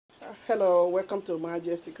Hello, welcome to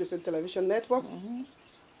Majesty Christian Television Network.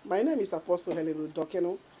 My name is Apostle Helen,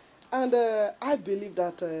 and I believe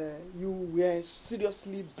that you were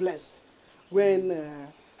seriously blessed when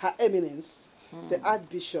Her Eminence, the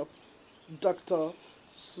Archbishop, Dr.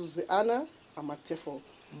 Susuana Amartiefio,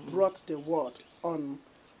 brought the word on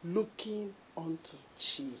looking unto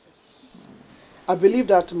Jesus. I believe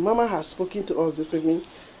that Mama has spoken to us this evening,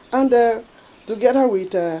 and together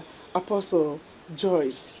with Apostle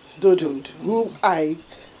Joyce Dodo, whom I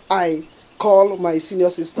call my senior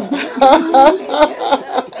sister.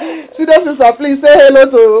 Senior sister, please say hello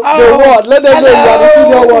to the world. Let them know you are the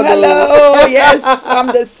senior one. Hello, yes, I'm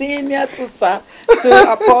the senior sister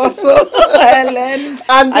to Apostle Helen.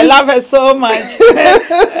 And I love her so much.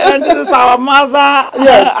 And this is our mother,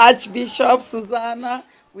 yes. Archbishop Susuana,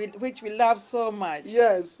 which we love so much.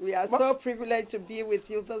 Yes. We are so privileged to be with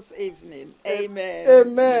you this evening. Amen.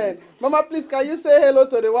 Amen. Mama, please, can you say hello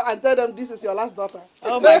to the world and tell them this is your last daughter?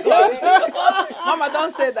 Oh, my God. Mama,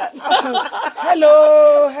 don't say that.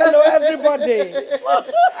 Hello, everybody.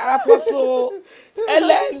 Apostle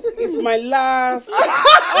Helen is my last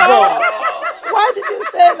born. Why did you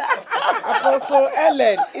say that? Apostle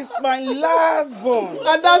Helen is my last born.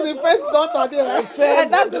 And that's the first daughter there, right?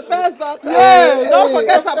 And that's the first daughter. Yes. Don't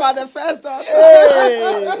forget about the first daughter.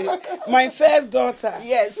 Hey. My first daughter.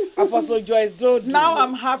 Yes. Apostle Joyce Dodo. Now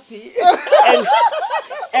I'm happy.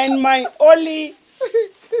 And my only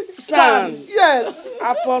son. Yes.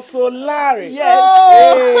 Apostle Larry. Yes.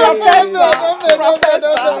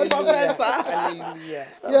 Professor. Hallelujah.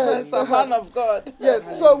 Yes. Professor, man of God.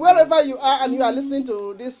 Yes. So wherever you are and you are listening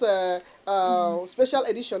to this special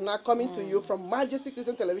edition now coming to you from Majesty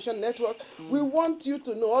Christian Television Network, we want you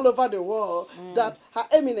to know all over the world that Her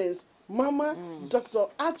Eminence, Mama, Dr.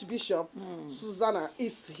 Archbishop Susuana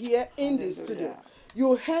is here in the studio.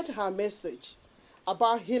 You heard her message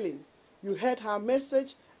about healing. You heard her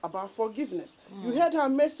message about forgiveness. You heard her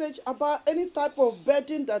message about any type of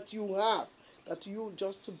burden that you have, that you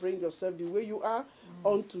just to bring yourself the way you are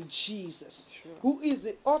unto Jesus, who is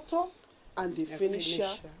the author and the finisher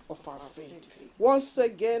of our faith. Once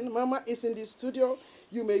again, Mama is in the studio.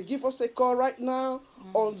 You may give us a call right now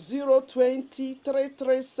on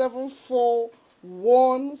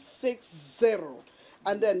 020-3374-160,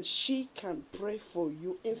 and then she can pray for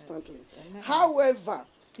you instantly. Yes. However,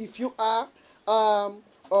 if you are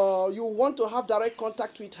you want to have direct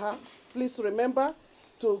contact with her, please remember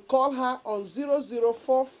to call her on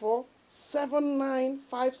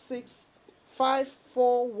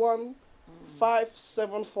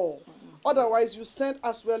 0044-7956-541-574. Otherwise, you send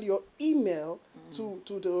as well your email to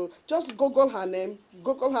the, just Google her name,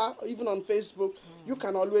 Google her even on Facebook. You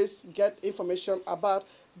can always get information about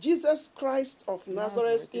Jesus Christ of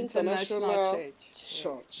Nazareth International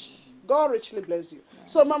Church. God richly bless you.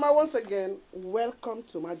 So, Mama, once again, welcome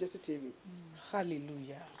to Majesty TV.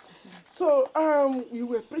 Hallelujah. So, you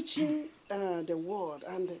were preaching the word,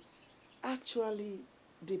 and actually,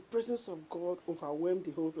 the presence of God overwhelmed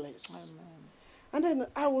the whole place. Amen. And then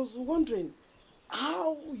I was wondering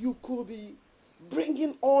how you could be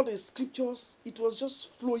bringing all the scriptures. It was just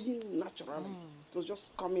flowing naturally. It was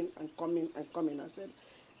just coming and coming and coming. I said,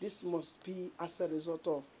 this must be as a result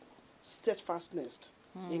of steadfastness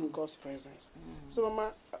in God's presence. So,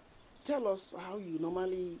 Mama, tell us how you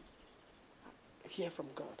normally hear from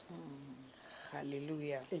God.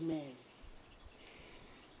 Hallelujah. Amen.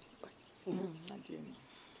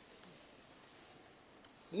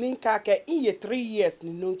 Ninkake inye 3 years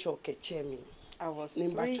ni nuncho kechemi. I was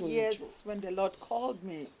 3 years when the Lord called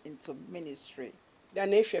me into ministry.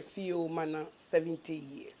 Daneshe fio mana 70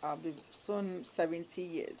 years. I'll be soon 70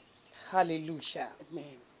 years. Hallelujah.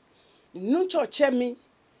 Amen. Nuncho chemi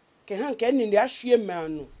ke hanke ni ashie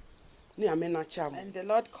manu ni amena cham. And the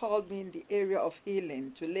Lord called me in the area of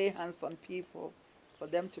healing to lay hands on people for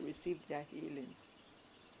them to receive their healing.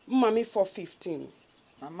 Mommy for 15.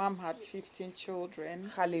 My mom had 15 children.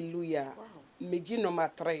 Hallelujah. Wow. Meji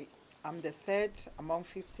number 3. I'm the third among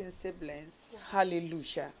 15 siblings.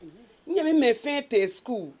 Hallelujah. Nyame me fete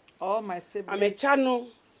school. All my siblings. I'm a channel.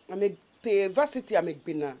 I'm a university. I'm a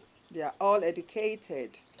bina. They are all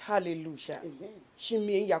educated. Hallelujah. Amen.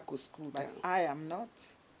 Shimi yako school. But I am not.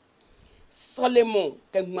 Solomon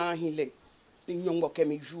kemahile. Nyongo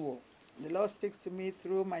kemijuo. The Lord speaks to me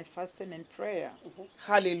through my fasting and prayer.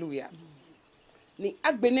 Hallelujah. Ni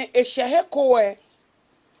agbene eshehe koe.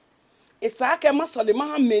 Esake masolema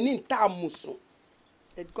ha meni nta musu.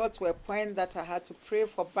 It got to a point that I had to pray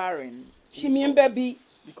for barren. Shimi baby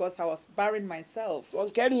because I was barren myself.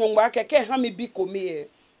 Onke nyongwa keke ha mi bi komie.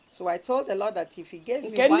 So I told the Lord that if he gave me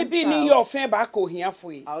Nke ni one bi ni your child, fen ba ko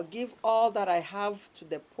hiafo yi. I'll give all that I have to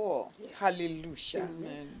the poor. Hallelujah.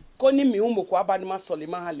 Amen. Ko ni mi umo ko abanima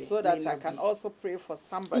solima hale. So that I can also pray for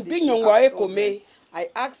somebody Ubi to nyongwa have eko children. me. I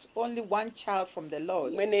asked only one child from the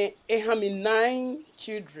Lord. Mene ehami 9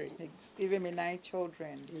 children. He's given me 9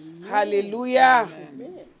 children. Hallelujah.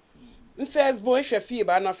 Amen. My firstborn ehwe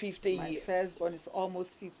ba na 50 My years. firstborn is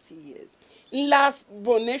almost 50 years. Last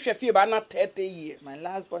born ehwe ba na 30 years. My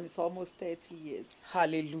last born is almost 30 years.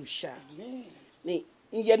 Hallelujah. Amen. Ni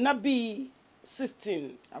ye na be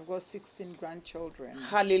 16. I've got 16 grandchildren.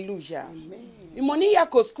 Hallelujah. Amen. Imoni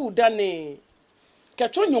yako school dane.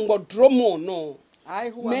 Kecho nyongo dromo no. I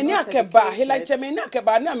who am Meni not akeba hela educated, meni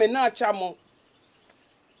akeba na me na chamo.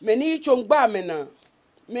 Meni chongba me na.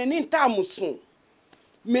 Meni ntamusun.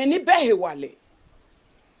 Meni behewale.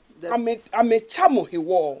 Ame chamo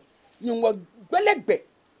hewo. Nyongo gbelegbe.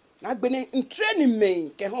 Na gbene training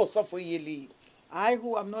me ke ho sofo yeli. I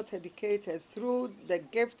who am not educated, through the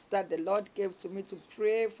gift that the Lord gave to me to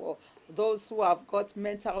pray for those who have got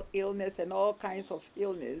mental illness and all kinds of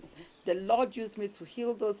illness, the Lord used me to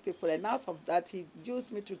heal those people, and out of that he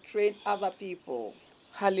used me to train other people.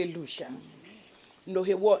 Hallelujah. No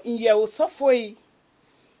he wo in ye sofo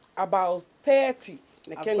about 30.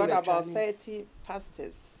 I've got about 30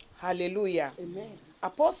 pastors. Hallelujah. Amen.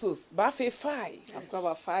 Apostles, Bafe 5. I've got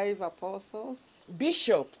about 5 apostles.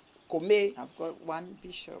 Bishops, Kome. I've got 1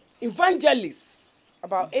 bishop. Evangelists,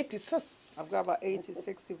 about 86. I've got about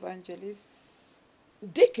 86 evangelists.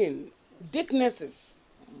 Deacons,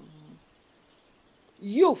 deaconesses.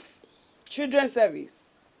 Youth, children's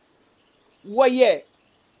service. Waye,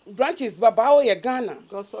 branches, Babao, ye Ghana. I've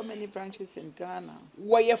got so many branches in Ghana.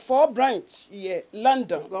 Waye 4 branch, ye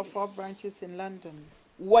London. I've got 4 branches in London.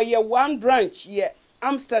 Waye 1 branch, ye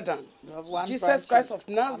Amsterdam. We have 1 Jesus branch Christ in of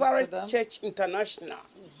Nazareth Amsterdam. Church International.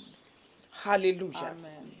 Hallelujah.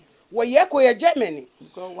 Amen. Waye koye Germany.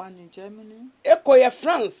 We've got 1 in Germany, Ekoye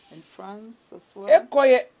France. in France as well.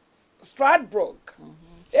 Ekoye Strasbourg.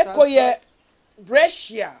 Ekoye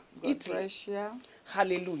Brescia, We've got Italy. Brescia.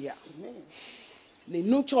 Hallelujah. Amen. Ne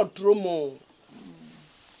nucho dromo.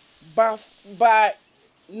 By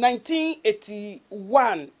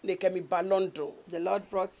 1981, they came in Balondo. The Lord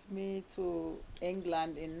brought me to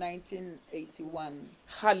England in 1981.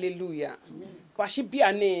 Hallelujah. Kwashi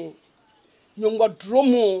biane nyongo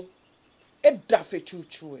dromo edafe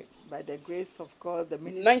chuchue. By the grace of God, the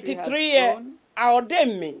ministry 93 has grown.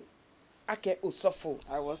 aodemi ake usofo.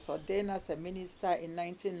 I was ordained as a minister in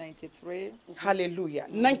 1993. Hallelujah.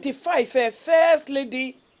 95 first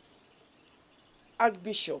lady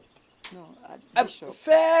Archbishop. No, Bishop.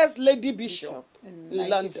 First lady bishop. In in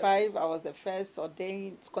 95, I was the first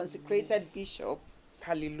ordained, consecrated bishop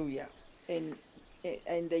Hallelujah. in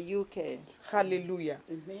the UK. Hallelujah.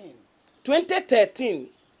 Amen. 2013,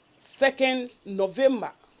 2nd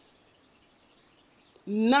November.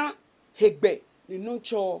 Na hegbe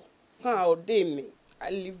ninuncho ha ordain me,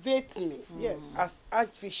 elevate me Yes. as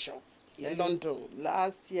Archbishop in London.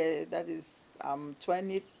 Last year, that is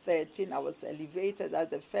 2013, I was elevated as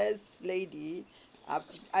the first lady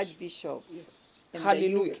Archbishop Yes. in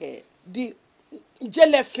Hallelujah. the UK. The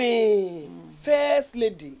Jelefin, first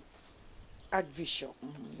lady Archbishop.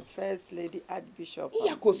 The first lady Archbishop.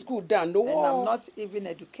 Iyako school down no And I'm war. not even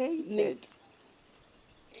educated.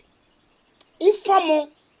 Infamo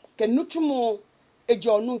kenuchumo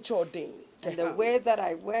ejo nuncho ordain. And the way that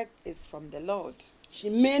I work is from the Lord.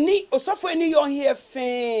 She many osofo any yon here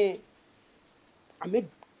fin. I make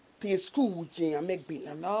the school wujin, I make bin.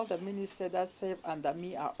 And all the ministers that serve under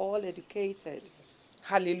me are all educated.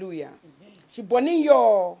 Hallelujah. She boni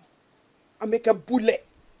yo I make a bullet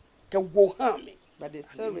ke wo hami. But they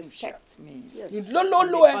still respect me. Yes. Lo lo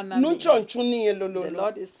And lo they e honor me. nuncho nchuni lo lo The lo.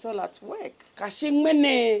 Lord is still at work. Kashi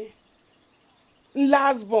mene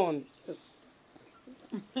last born. Yes.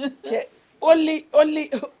 Ke only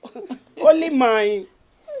my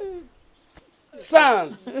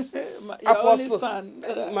son, Your Apostle, only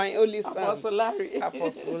son, my only son, Apostle Larry.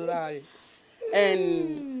 Apostle Larry,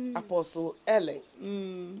 and Apostle Helen.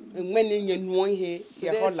 And when you know here,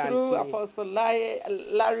 Today, through Apostle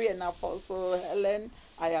Larry and Apostle Helen,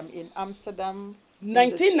 I am in Amsterdam.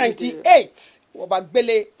 1998,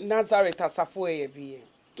 Wabagbele Nazareth Asafoye biye.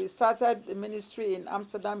 We started the ministry in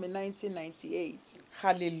Amsterdam in 1998.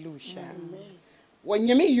 Hallelujah. When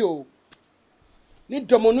you meet you, ni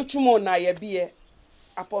domonuchumo na yebiye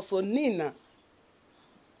Apostle Nina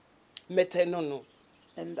metenono.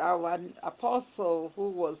 And our apostle who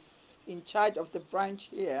was in charge of the branch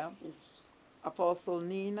here, Yes. Apostle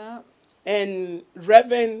Nina And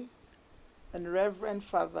Reverend and Reverend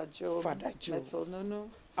Father Joe Father Joe. Metonunu.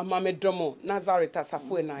 Amamedomo, Nazareth,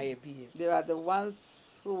 Asafo na Yebi. They are the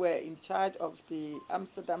ones who were in charge of the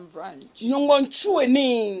Amsterdam branch.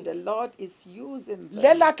 The Lord is using them.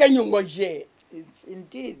 Lela ke nyongo je.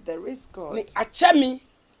 Indeed, there is God. Ni achemi.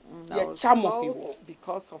 Ye chamo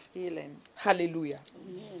because of healing. Hallelujah.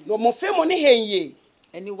 No mo fe mo ni henye.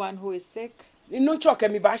 Anyone who is sick,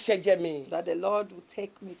 that the Lord will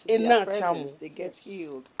take me to their presence, they get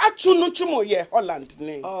healed. Holland.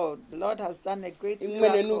 Oh, the Lord has done a great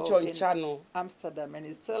miracle in Amsterdam and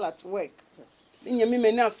is still at work. Yes.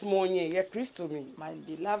 My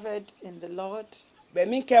beloved in the Lord,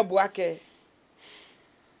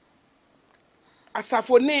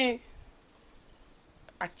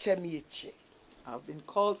 I've been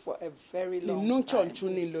called for a very long time,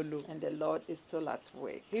 and the Lord is still at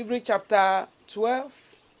work. Hebrews chapter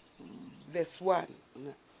 12, verse 1.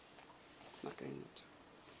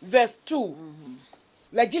 Verse 2.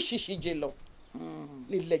 It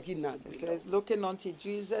says, looking unto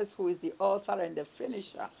Jesus, who is the author and the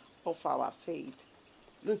finisher of our faith.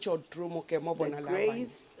 The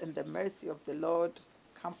grace and the mercy of the Lord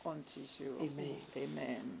come unto you. Amen.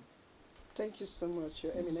 Amen. Thank you so much,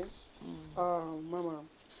 Your Eminence. Mama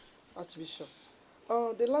Archbishop.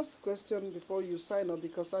 The last question before you sign up,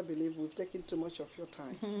 because I believe we've taken too much of your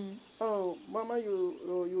time. Mama,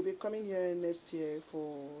 you'll be coming here next year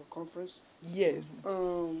for conference? Yes.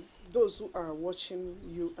 Those who are watching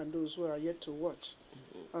you and those who are yet to watch,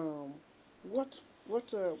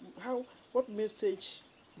 what message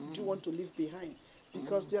do you want to leave behind?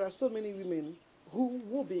 Because there are so many women who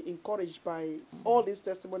will be encouraged by all these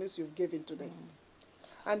testimonies you've given today.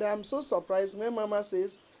 And I'm so surprised when Mama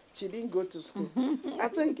says she didn't go to school. I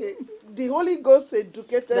think the Holy Ghost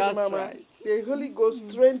educated That's Mama. Right. The Holy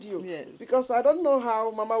Ghost trained you. Yes. Because I don't know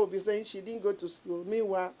how Mama will be saying she didn't go to school.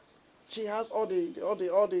 Meanwhile, she has all the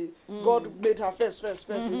God made her first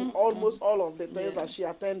in almost all of the things that she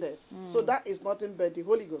attended. So that is nothing but the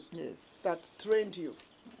Holy Ghost that trained you.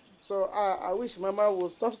 So I wish Mama will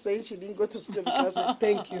stop saying she didn't go to school, because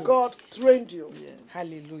thank you. God trained you. Yes.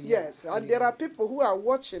 Hallelujah. Yes, and there are people who are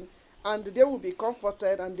watching, and they will be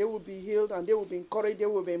comforted, and they will be healed, and they will be encouraged, they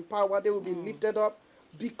will be empowered, they will be lifted up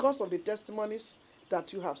because of the testimonies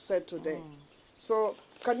that you have said today. So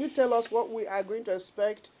can you tell us what we are going to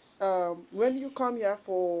expect when you come here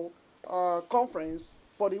for conference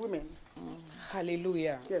for the women?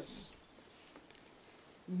 Hallelujah. Yes.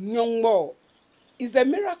 Nyongbo is a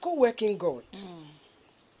miracle working God.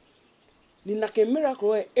 Ninake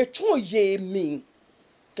miracle etwo ye min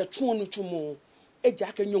ke two no chumo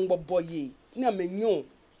eja ke nyongbo boye na menyo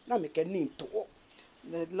na me ke nin to.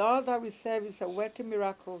 The Lord that we serve is a working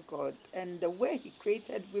miracle God, and the way He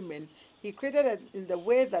created women, He created it in the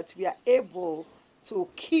way that we are able to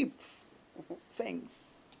keep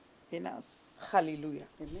things in us. Hallelujah.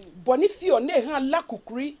 Amen. Bonifio ne han la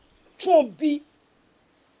kukuri chombi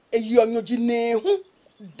eyonyoji ne hu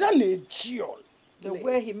dan ejiol. The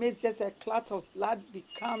way He makes just a clot of blood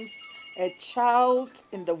becomes a child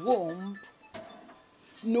in the womb.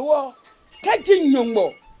 No, kaji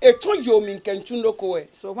nyongbo eto yomi kenchuno e.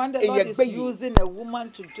 So when the Lord is using a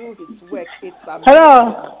woman to do His work, it's amazing.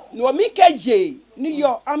 Hello. No mi ke ye ni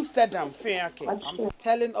yo Amsterdam feake. I'm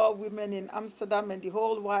telling all women in Amsterdam and the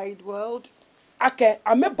whole wide world Ake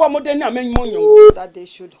ame bomode na ame nyongbo that they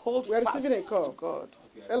should hold We are fast receiving a call. to God.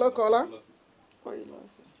 Hello, caller.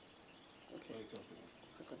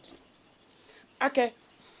 Ake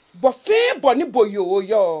bofe boni boyo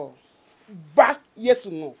yo ba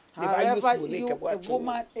yesu ngo. However a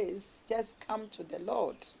woman is, just come to the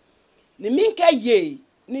Lord. Ni minke ye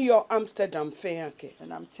ni yo Amsterdam feake.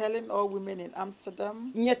 And I'm telling all women in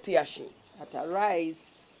Amsterdam Nyeti ashi. that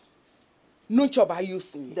arise, No choba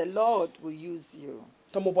yusi. the Lord will use you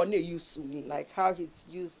Tomobone yusu like how He's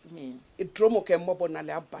used me. Idromo ke mobo na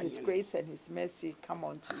le abanye. His grace and His mercy come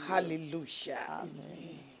unto you. Hallelujah.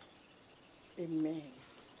 Amen. Amen.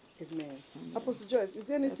 Amen. Apostle Joyce, is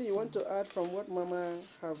there anything you want to add from what Mama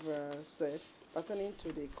have said pertaining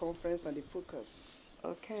to the conference and the focus?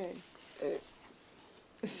 Okay.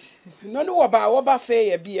 No no waba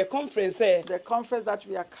fair be a conference The conference that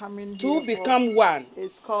we are coming to here become for one.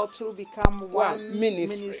 is called To Become One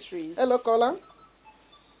Ministries. Hello, caller.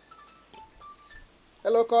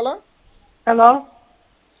 Hello, caller. Hello.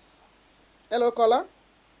 Hello, caller.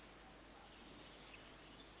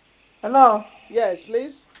 Hello. Yes,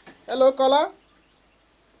 please. Hello, caller.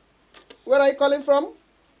 Where are you calling from?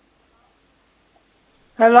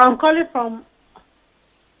 Hello, I'm calling from.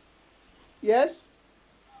 Yes.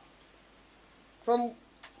 From,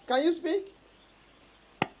 can you speak?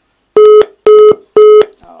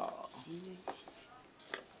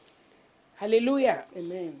 Hallelujah.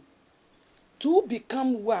 Amen. Two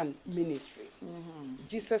become one ministries.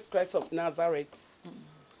 Jesus Christ of Nazareth.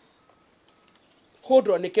 Hold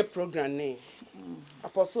on, neke program ne.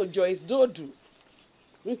 Apostle Joyce Dodu.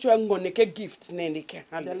 Nchwa neke gift ne neke.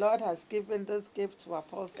 The Lord has given this gift to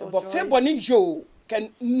Apostle But Joyce. feboni jo can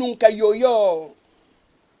nunca yo.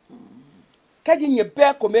 Kadi nye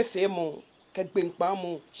be kome fe mo. Kagbenkpa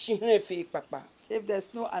mo. Shihen fe papa. If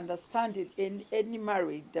there's no understanding in any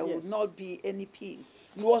marriage, there will not be any peace.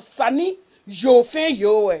 No sani yo fe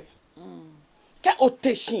yo e. Ke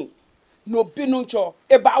oteshin. No binuncho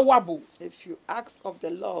eba wabu. If you ask of the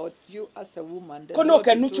Lord, you as a woman, the Kono Lord ke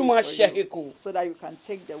will do nuchuma it for you, sheheko. so that you can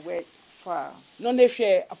take the word far. No ne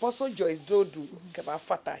share Apostle Joyce Dodu ke ba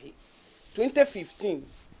fatahi. 2015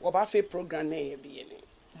 oba fe program na ye bi ene.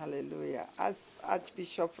 Hallelujah. As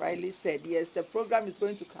Archbishop Riley said, yes, the program is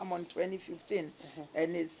going to come on 2015,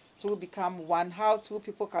 and it's to become one. How two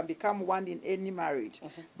people can become one in any marriage.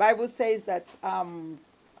 Bible says that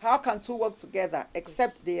how can two work together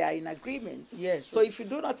except they are in agreement? Yes. So if you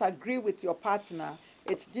do not agree with your partner,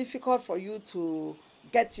 it's difficult for you to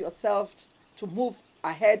get yourself to move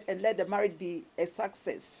ahead and let the marriage be a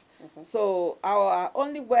success. So our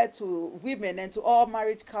only word to women and to all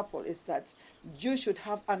married couples is that you should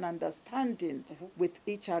have an understanding with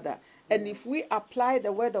each other. And if we apply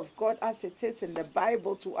the word of God as it is in the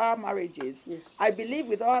Bible to our marriages, I believe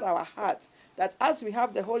with all our heart that as we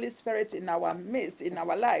have the Holy Spirit in our midst, in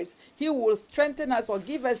our lives, he will strengthen us or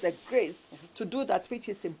give us the grace to do that which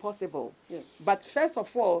is impossible. Yes. But first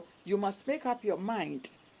of all, you must make up your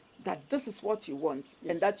mind that this is what you want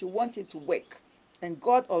and that you want it to work. And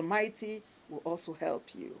God Almighty will also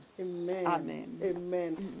help you. Amen. Amen.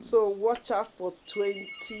 Amen. So watch out for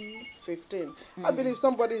 2015. I believe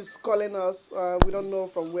somebody is calling us. We don't know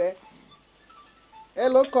from where.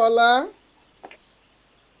 Hello, caller.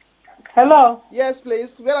 Hello. Yes,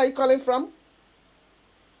 please. Where are you calling from?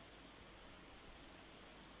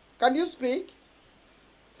 Can you speak?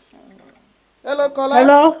 Hello, caller.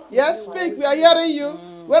 Hello. Yes, speak. We are hearing you.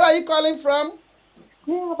 Where are you calling from?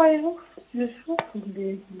 Yeah, but you should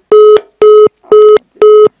be.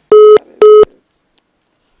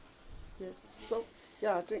 Yeah. So,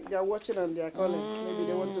 yeah, I think they are watching and they are calling. Maybe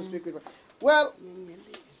they want to speak with me. Well,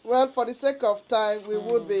 for the sake of time, we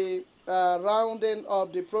would be rounding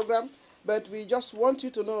up the program, but we just want you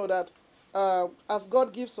to know that as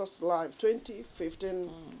God gives us life, 2015,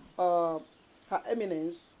 Her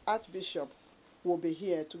Eminence, Archbishop, will be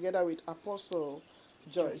here together with Apostle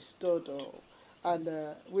Joyce Dodo. And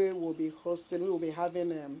we will be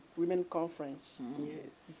having a women conference.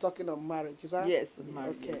 Yes. Talking on marriage, is that? Yes,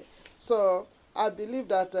 marriage. Okay. So I believe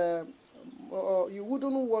that you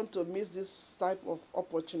wouldn't want to miss this type of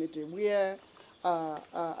opportunity where a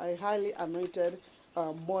highly anointed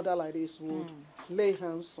mother like this would lay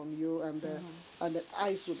hands on you, and the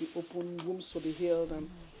eyes will be open, wombs will be healed,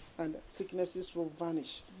 and sicknesses will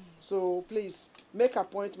vanish. So please make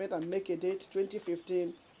appointment and make a date.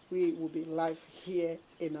 2015, we will be live here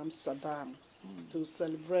in Amsterdam to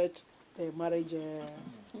celebrate the marriage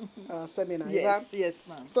seminar. Yes,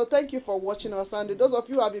 ma'am. So thank you for watching us. And those of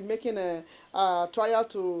you who have been making a trial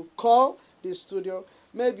to call the studio,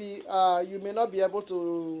 maybe you may not be able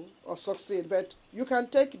to succeed, but you can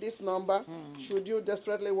take this number should you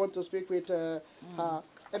desperately want to speak with Her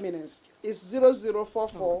Eminence. It's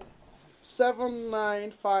 0044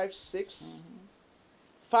 7956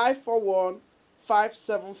 541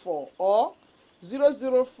 574 or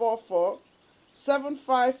 0044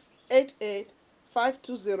 7588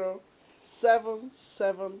 520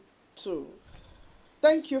 772.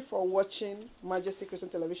 Thank you for watching Majesty Christian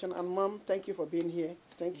Television. And Mom, thank you for being here.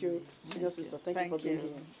 Thank you, Senior Sister. Thank you for being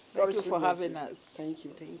here. Thank you for having us. Thank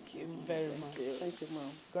you. Thank you very much. Thank you,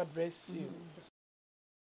 Mom. God bless you.